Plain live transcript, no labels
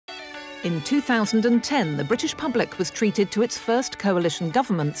In 2010, the British public was treated to its first coalition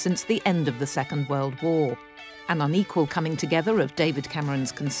government since the end of the Second World War. An unequal coming together of David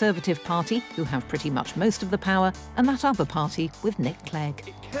Cameron's Conservative Party, who have pretty much most of the power, and that other party with Nick Clegg.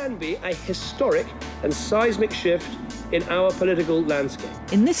 It can be a historic and seismic shift in our political landscape.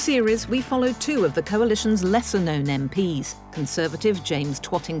 In this series, we follow two of the coalition's lesser-known MPs, Conservative James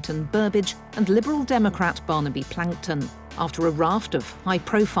Twattington Burbage and Liberal Democrat Barnaby Plankton. After a raft of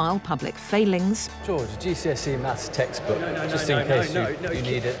high-profile public failings... George, a GCSE maths textbook, just in case you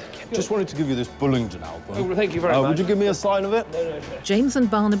need it. Just wanted to give you this Bullingdon album. Oh, well, thank you very much. Would you give me a sign of it? No. James and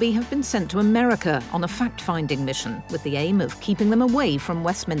Barnaby have been sent to America on a fact-finding mission with the aim of keeping them away from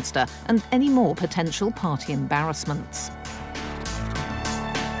Westminster and any more potential party embarrassments.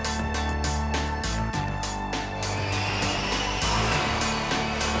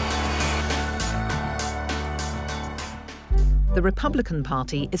 The Republican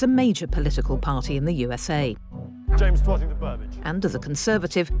Party is a major political party in the USA. James Twattington Burbage. And as a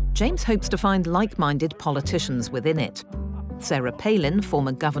Conservative, James hopes to find like-minded politicians within it. Sarah Palin,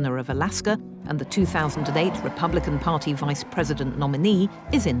 former governor of Alaska, and the 2008 Republican Party vice president nominee,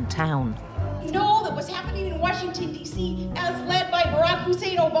 is in town. Know that what's happening in Washington, D.C., as led by Barack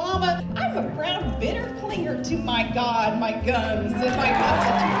Hussein Obama, I'm a proud bitter clinger to my God, my guns, and my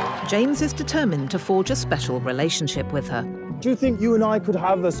Constitution. James is determined to forge a special relationship with her. Do you think you and I could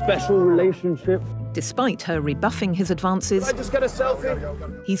have a special relationship? Despite her rebuffing his advances, Can I just get a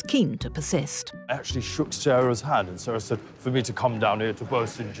selfie? he's keen to persist. I actually shook Sarah's hand, and Sarah said for me to come down here to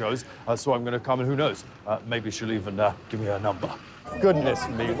Burston Joe's, so I'm going to come, and who knows, maybe she'll even give me her number. Goodness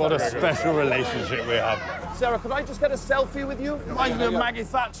me, what a special relationship we have. Sarah, could I just get a selfie with you? Reminds me of Maggie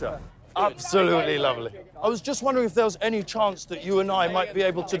Thatcher. Absolutely lovely. I was just wondering if there was any chance that you and I might be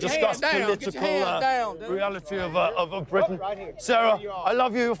able to discuss political reality of Britain. Sarah, I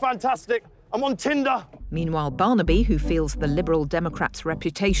love you, you're fantastic. I'm on Tinder. Meanwhile, Barnaby, who feels the Liberal Democrats'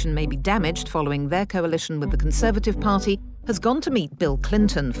 reputation may be damaged following their coalition with the Conservative Party, has gone to meet Bill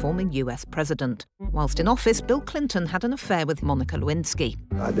Clinton, former US president. Whilst in office, Bill Clinton had an affair with Monica Lewinsky.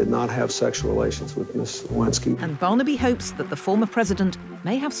 I did not have sexual relations with Miss Lewinsky. And Barnaby hopes that the former president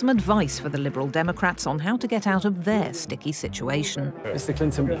may have some advice for the Liberal Democrats on how to get out of their sticky situation. Mr.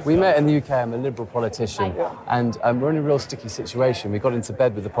 Clinton, we met in the UK. I'm a Liberal politician, and we're in a real sticky situation. We got into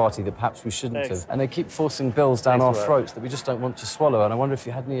bed with a party that perhaps we shouldn't have, and they keep forcing bills down our throats that we just don't want to swallow, and I wonder if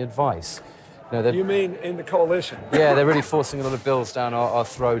you had any advice. You mean in the coalition? Yeah, they're really forcing a lot of bills down our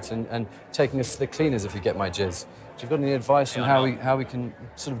throat and taking us to the cleaners, if you get my jizz. Do you got any advice on how we can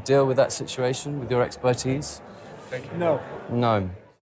sort of deal with that situation with your expertise? No. No.